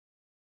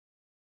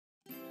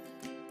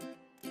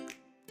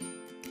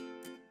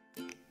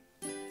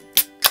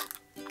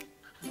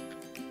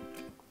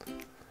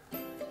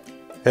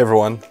Hey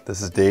everyone,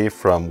 this is Dave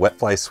from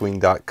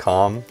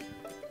wetflyswing.com,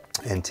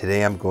 and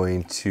today I'm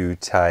going to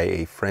tie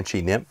a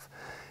Frenchie Nymph,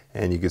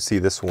 and you can see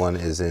this one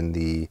is in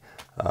the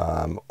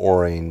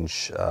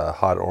orange,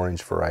 hot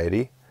orange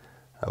variety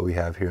we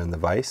have here in the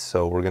vise.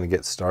 So we're going to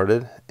get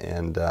started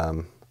and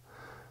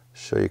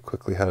show you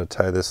quickly how to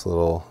tie this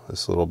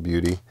little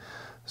beauty.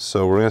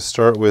 So we're going to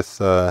start with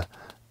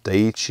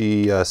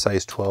Daiichi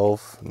size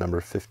 12, number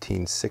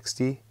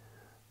 1560.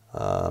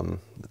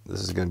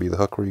 This is going to be the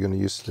hook we're going to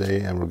use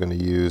today, and we're going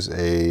to use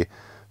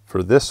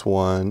for this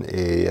one,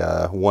 a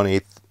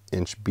 1/8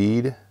 inch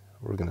bead.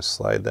 We're going to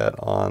slide that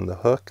on the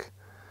hook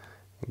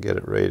and get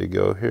it ready to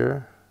go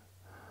here.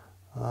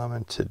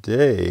 And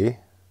today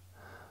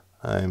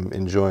I'm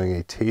enjoying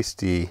a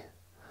tasty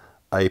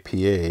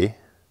IPA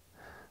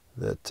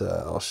that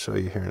I'll show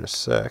you here in a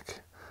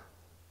sec,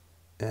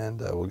 and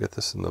we'll get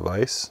this in the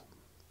vise.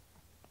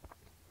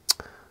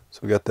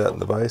 So we got that in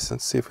the vise.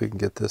 Let's see if we can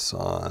get this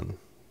on.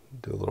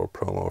 Do a little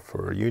promo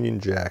for Union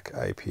Jack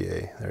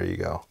IPA. There you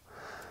go.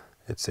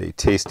 It's a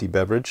tasty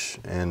beverage,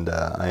 and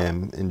I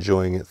am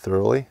enjoying it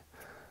thoroughly.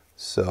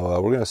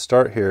 So we're going to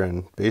start here,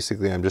 and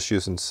basically I'm just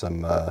using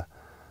some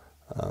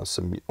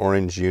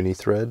orange uni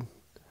thread.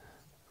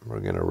 We're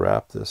going to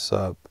wrap this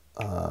up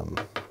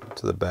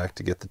to the back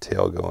to get the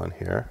tail going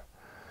here,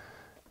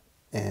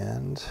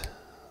 and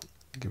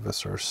give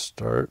us our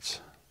start.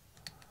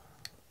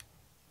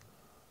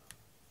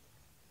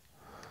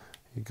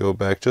 You go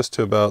back just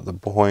to about the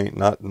point,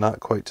 not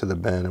quite to the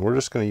bend, and we're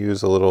just going to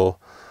use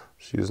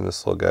using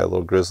this little guy, a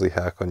little grizzly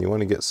hackle, and you want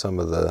to get some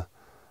of the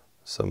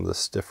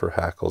stiffer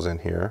hackles in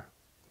here,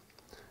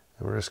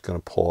 and we're just going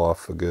to pull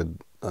off a good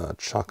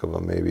chunk of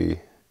them,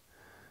 maybe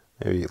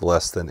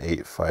less than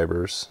 8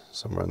 fibers,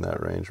 somewhere in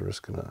that range. We're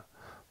just going to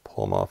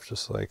pull them off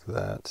just like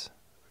that.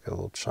 Got a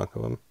little chunk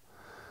of them,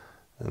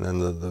 and then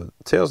the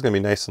tail is going to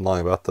be nice and long,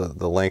 about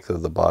the length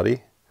of the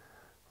body.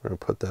 We're going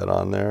to put that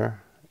on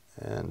there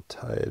and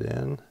tie it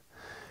in.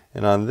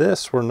 And on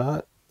this, we're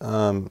not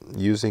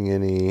using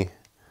any,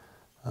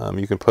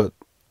 you can put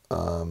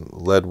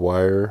lead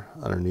wire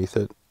underneath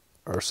it,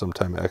 or some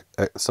type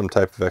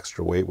of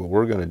extra weight. What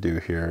we're going to do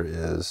here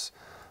is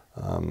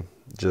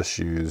just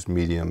use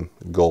medium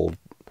gold,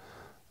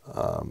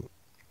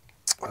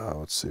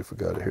 let's see if we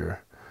got it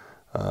here,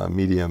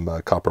 medium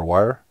copper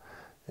wire,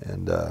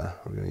 and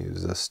we're going to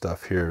use this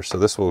stuff here. So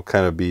this will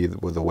kind of be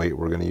with the weight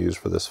we're going to use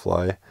for this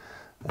fly,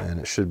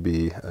 and it should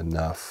be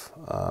enough,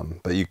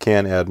 but you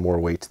can add more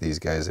weight to these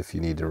guys if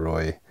you need to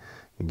really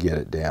get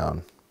it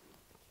down.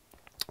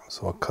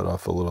 So I'll cut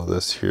off a little of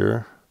this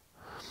here,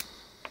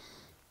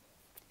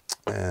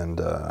 and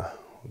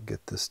we'll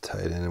get this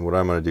tied in. And what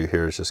I'm going to do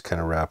here is just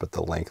kind of wrap it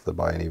the length of the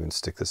body, and even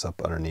stick this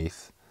up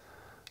underneath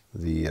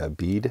the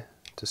bead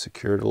to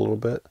secure it a little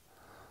bit.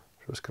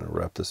 So I'm just going to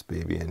wrap this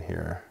baby in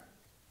here,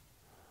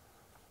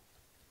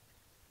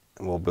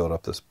 and we'll build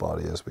up this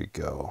body as we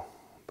go.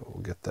 But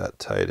we'll get that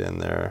tied in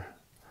there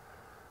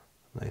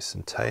nice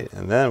and tight.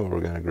 And then what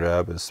we're going to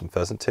grab is some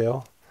pheasant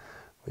tail.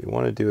 What you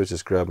want to do is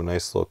just grab a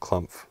nice little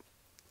clump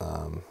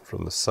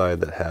from the side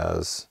that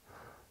has,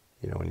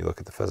 when you look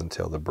at the pheasant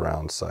tail, the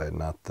brown side,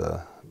 not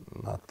the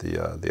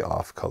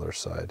off color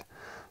side.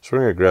 So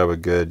we're going to grab a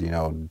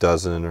good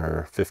dozen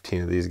or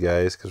 15 of these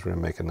guys, because we're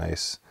going to make a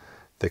nice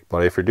thick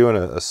body. If you're doing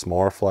a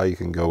smaller fly, you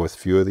can go with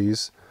few of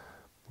these.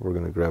 We're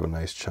going to grab a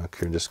nice chunk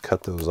here and just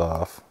cut those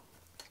off.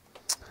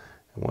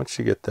 And once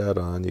you get that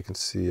on, you can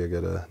see I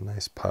got a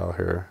nice pile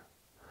here.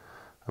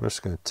 I'm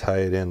just going to tie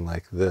it in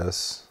like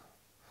this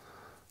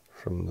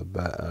from the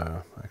back,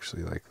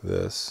 actually like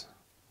this,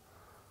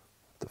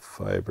 the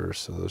fibers,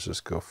 so those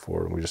just go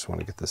forward, and we just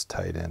want to get this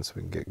tied in so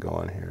we can get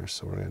going here.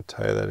 So we're going to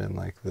tie that in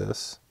like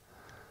this,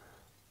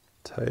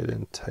 tie it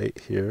in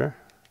tight here,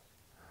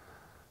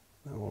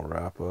 then we'll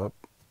wrap up.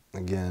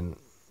 Again,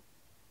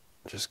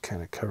 just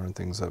kind of covering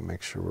things up,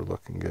 make sure we're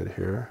looking good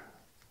here.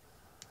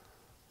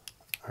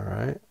 All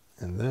right.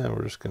 And then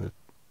we're just going to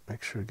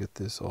make sure to get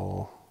this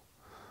all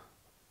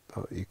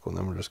about equal. And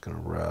then we're just going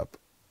to wrap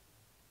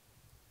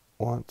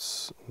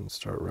once and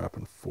start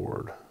wrapping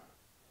forward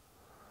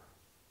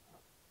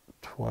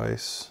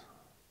twice.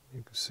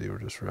 You can see we're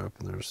just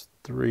wrapping. There's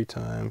 3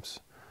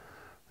 times.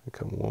 And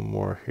come one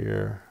more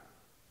here.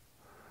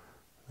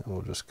 And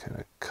we'll just kind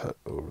of cut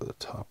over the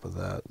top of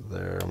that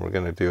there. And we're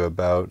going to do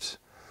about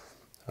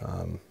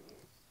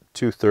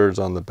 2/3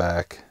 on the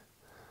back.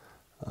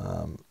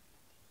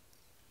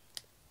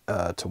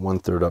 To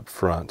 1/3 up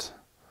front,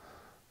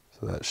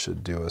 so that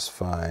should do us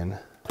fine.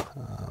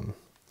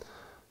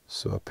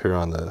 So up here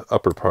on the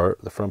upper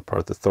part, the front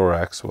part, the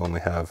thorax, we'll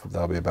only have,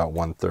 that'll be about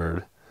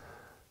 1/3. I'm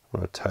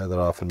going to tie that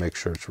off and make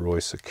sure it's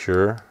really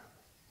secure.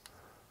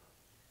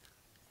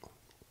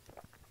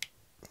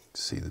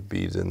 See the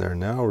beads in there.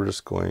 Now we're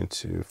just going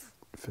to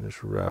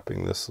finish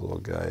wrapping this little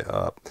guy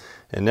up.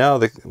 And now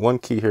the one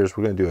key here is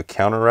we're going to do a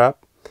counter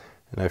wrap.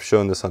 And I've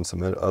shown this on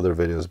some other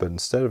videos, but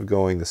instead of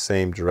going the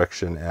same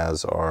direction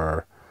as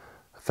our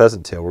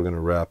pheasant tail, we're going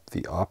to wrap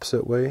the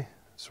opposite way.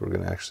 So we're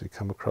going to actually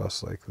come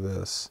across like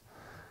this,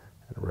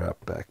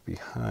 Wrap back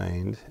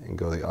behind and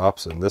go the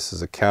opposite. And this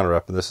is a counter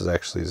wrap, and this is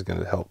actually going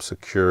to help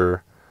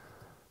secure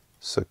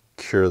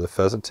the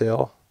pheasant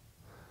tail.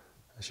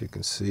 As you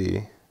can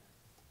see,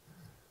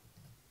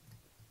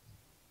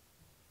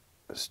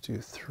 let's do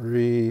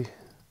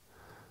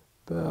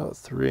about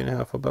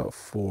 3.5, about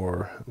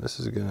 4. And this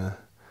is gonna,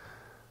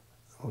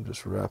 we'll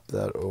just wrap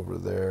that over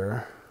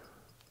there.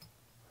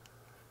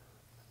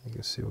 You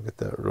can see we'll get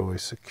that really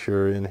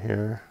secure in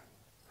here.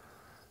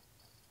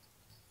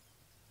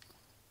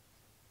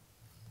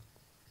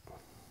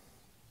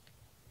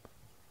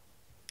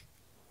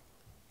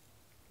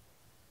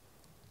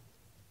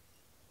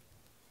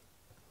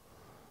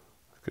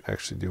 You could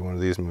actually do one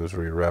of these moves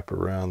where you wrap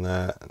around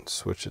that and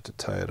switch it to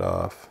tie it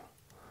off.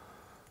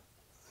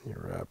 You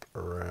wrap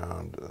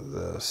around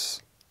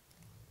this,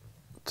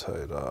 tie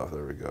it off,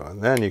 there we go.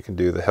 And then you can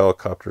do the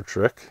helicopter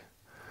trick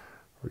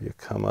where you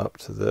come up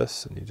to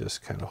this and you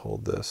just kind of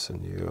hold this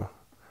and you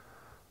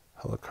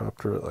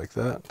helicopter it like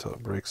that until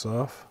it breaks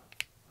off.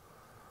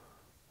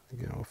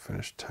 Again, we'll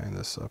finish tying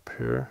this up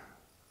here.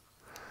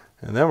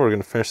 And then we're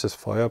going to finish this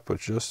fly up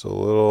with just a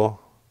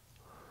little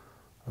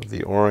of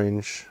the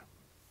orange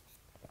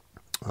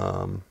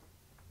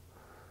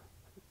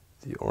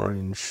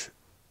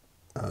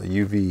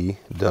UV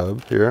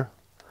dub here.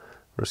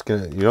 We're just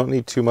gonna, you don't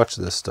need too much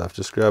of this stuff,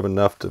 just grab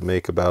enough to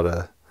make about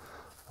a,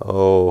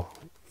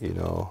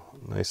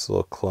 nice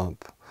little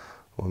clump.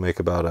 We'll make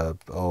about a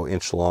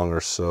inch long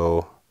or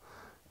so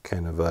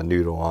kind of a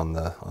noodle on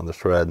the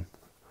thread. You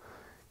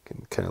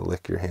can kind of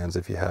lick your hands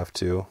if you have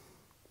to.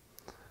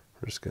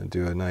 We're just gonna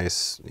do a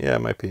nice,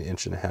 it might be 1.5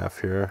 inches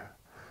here.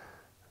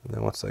 And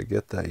then once I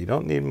get that, you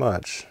don't need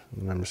much.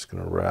 And I'm just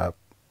gonna wrap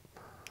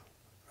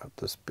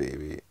this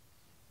baby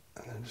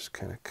and then just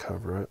kind of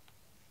cover it.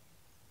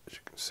 As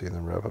you can see,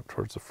 then wrap up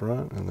towards the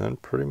front, and then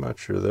pretty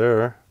much you're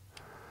there.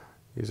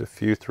 Use a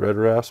few thread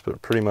wraps,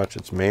 but pretty much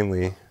it's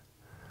mainly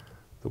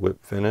the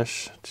whip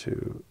finish,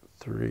 2,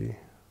 3,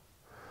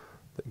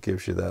 that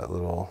gives you that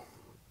little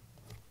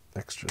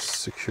extra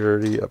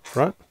security up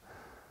front.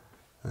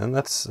 And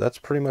that's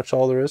pretty much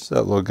all there is to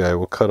that little guy.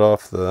 We'll cut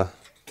off the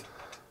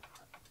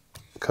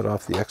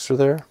extra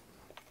there.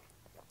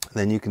 And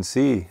then you can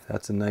see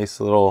that's a nice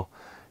little,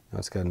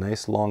 it's got a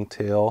nice long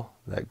tail,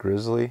 that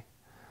grizzly.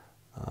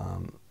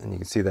 And you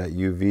can see that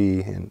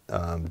UV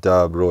and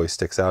dub really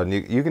sticks out. And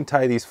you can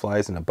tie these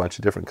flies in a bunch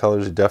of different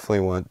colors. You definitely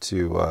want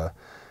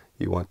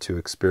to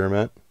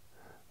experiment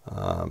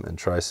and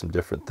try some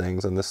different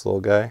things on this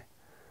little guy,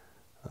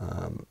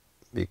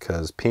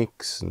 because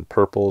pinks and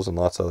purples and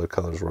lots of other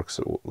colors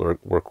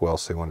work well.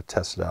 So you want to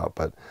test it out.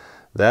 But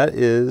that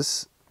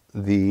is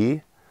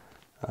the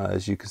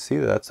as you can see,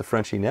 that's a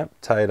Frenchie Nymph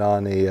tied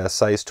on a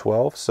size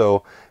 12.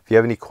 So if you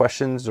have any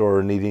questions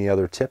or need any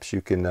other tips,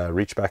 you can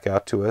reach back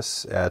out to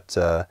us at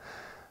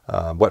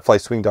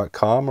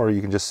wetflyswing.com, or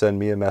you can just send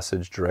me a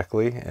message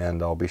directly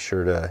and I'll be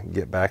sure to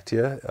get back to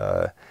you.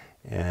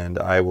 And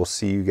I will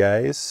see you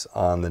guys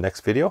on the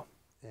next video.